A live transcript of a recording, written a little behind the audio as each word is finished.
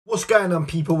What's going on,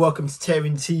 people? Welcome to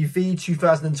Tearing TV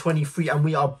 2023, and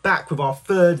we are back with our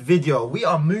third video. We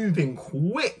are moving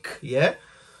quick, yeah?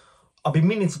 I've been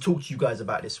meaning to talk to you guys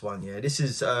about this one, yeah? This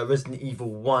is Resident Evil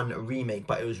 1 remake,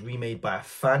 but it was remade by a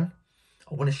fan.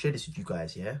 I want to share this with you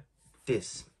guys, yeah?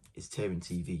 This is Tearing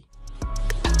TV.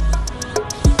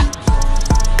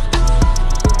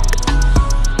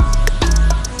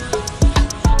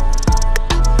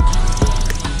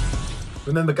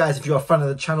 Remember, guys, if you're a fan of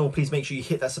the channel, please make sure you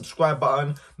hit that subscribe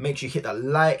button. Make sure you hit that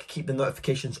like, keep the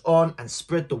notifications on, and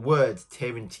spread the word.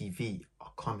 Tearing TV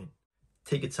are coming.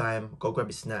 Take your time, go grab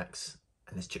your snacks,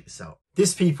 and let's check this out.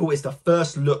 This, people, is the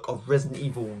first look of Resident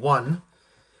Evil 1.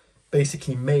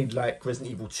 Basically made like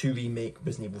Resident Evil 2 remake,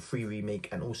 Resident Evil 3 remake,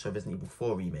 and also Resident Evil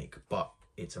 4 remake. But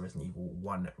it's a Resident Evil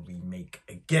 1 remake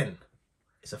again.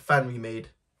 It's a fan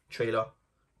remade trailer,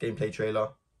 gameplay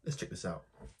trailer. Let's check this out.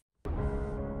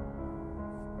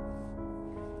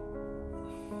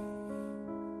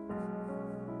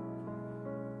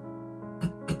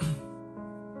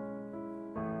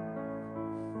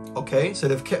 Okay, so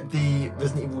they've kept the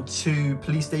Resident Evil 2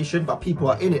 police station, but people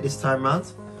are in it this time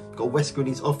round. Got Wesker in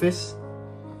his office.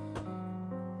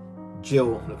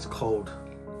 Jill looks cold.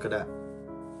 Look at that.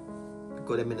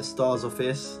 Got him in the STARS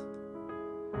office.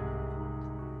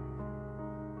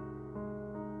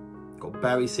 Got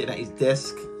Barry sitting at his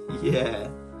desk. Yeah.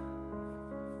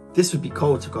 This would be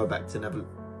cold to go back to and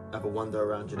have a wander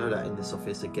around, you know, that in this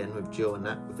office again with Jill and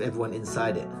that, with everyone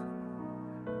inside it.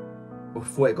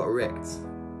 Before it got wrecked.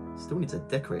 Still need to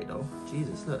decorate though.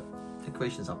 Jesus, look.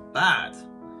 Decorations are bad.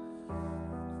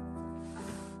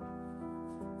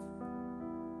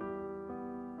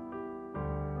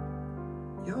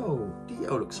 Yo,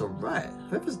 detail looks alright.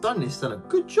 Whoever's done this done a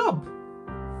good job.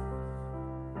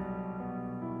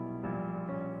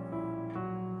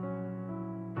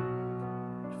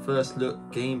 First look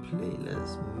gameplay.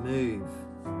 Let's move.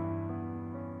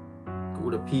 Got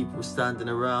all the people standing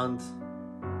around.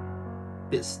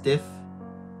 Bit stiff.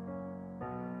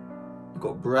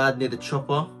 Got Brad near the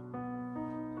chopper.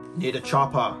 Near the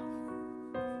chopper.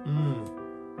 In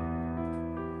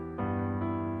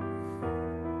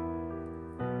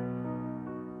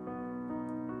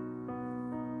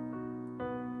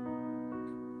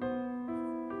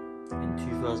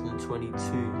 2022.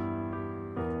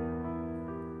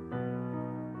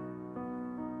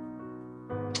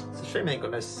 It's a shame it ain't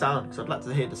got no sound, because I'd like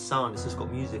to hear the sound. It's just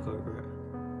got music over it.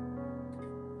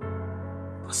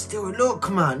 Still,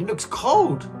 look, man, it looks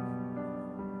cold.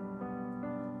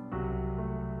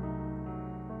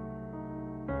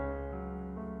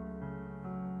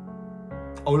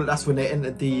 Oh, look, that's when they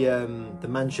entered the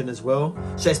mansion as well.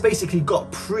 So it's basically got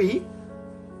pre.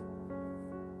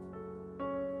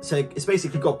 So it's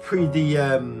basically got pre the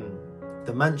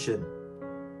mansion.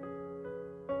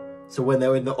 So when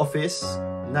they're in the office,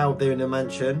 now they're in the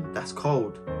mansion. That's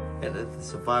cold. Entered the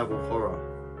survival horror.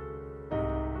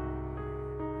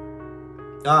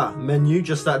 Ah, menu,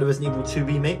 just like the Resident Evil 2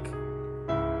 remake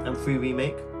and 3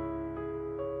 remake.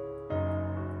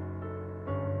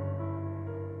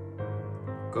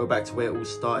 Go back to where it all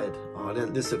started. Oh,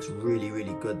 this looks really,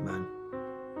 really good, man.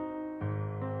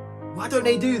 Why don't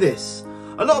they do this?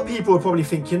 A lot of people would probably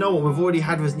think, you know what, we've already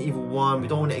had Resident Evil 1, we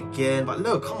don't want it again. But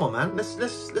look, come on, man, let's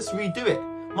redo it.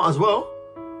 Might as well.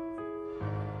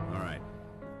 All right,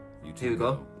 you two Here we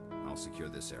go. I'll secure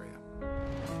this area.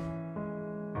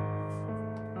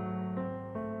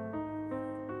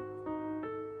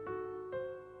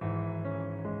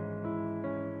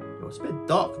 It's a bit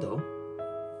dark though,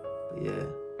 but yeah.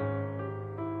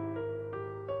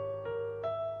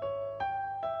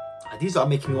 These are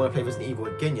making me want to play Resident Evil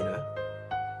again, you know.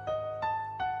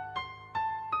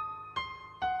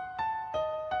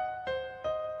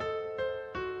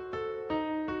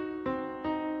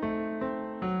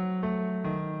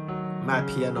 Mad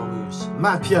piano moves.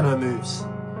 Mad piano moves.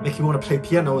 Making me want to play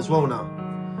piano as well now.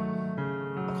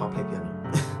 I can't play piano.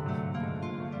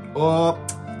 Or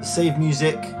save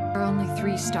music. There are only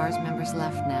 3 STARS members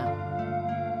left now.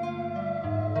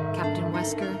 Captain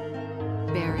Wesker,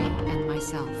 Barry, and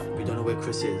myself. We don't know where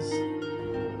Chris is.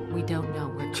 We don't know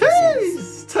where Chris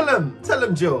is. Tell him,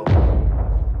 Jill.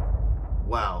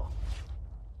 Wow.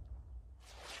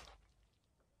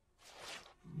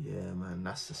 Yeah, man,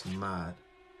 that's just mad.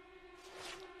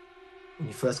 When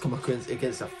you first come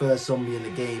against the first zombie in the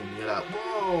game, you're like,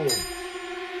 whoa.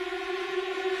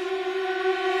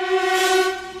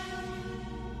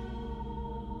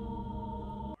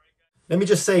 Let me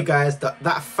just say, guys,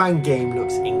 that fan game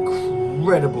looks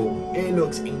incredible. It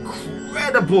looks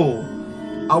incredible.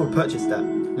 I would purchase that.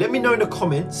 Let me know in the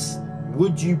comments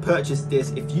Would you purchase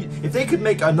this if they could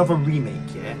make another remake,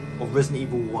 yeah, of Resident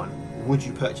Evil 1? Would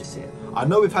you purchase it? I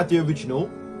know we've had the original,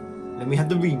 then we had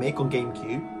the remake on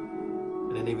GameCube,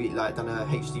 and then they done a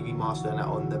HD remaster and that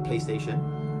on the PlayStation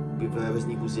with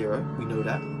Resident Evil 0. We know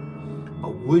that.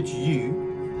 But would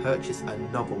you purchase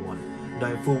another one,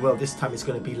 knowing full well this time it's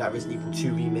going to be like Resident Evil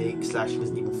 2 remake /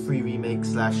 Resident Evil 3 remake /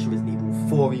 Resident Evil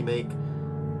 4 remake?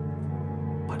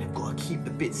 But they've got to keep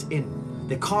the bits in.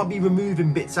 They can't be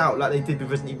removing bits out like they did with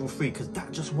Resident Evil 3, because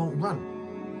that just won't run.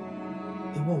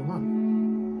 It won't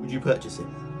run. Would you purchase it?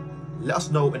 Let us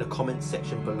know in the comment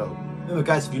section below. Remember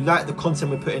guys, if you like the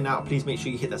content we're putting out, please make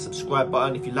sure you hit that subscribe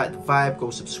button. If you like the vibe, go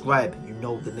subscribe. You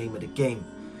know the name of the game.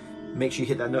 Make sure you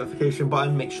hit that notification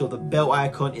button. Make sure the bell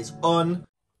icon is on.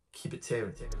 Keep it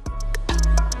tearing.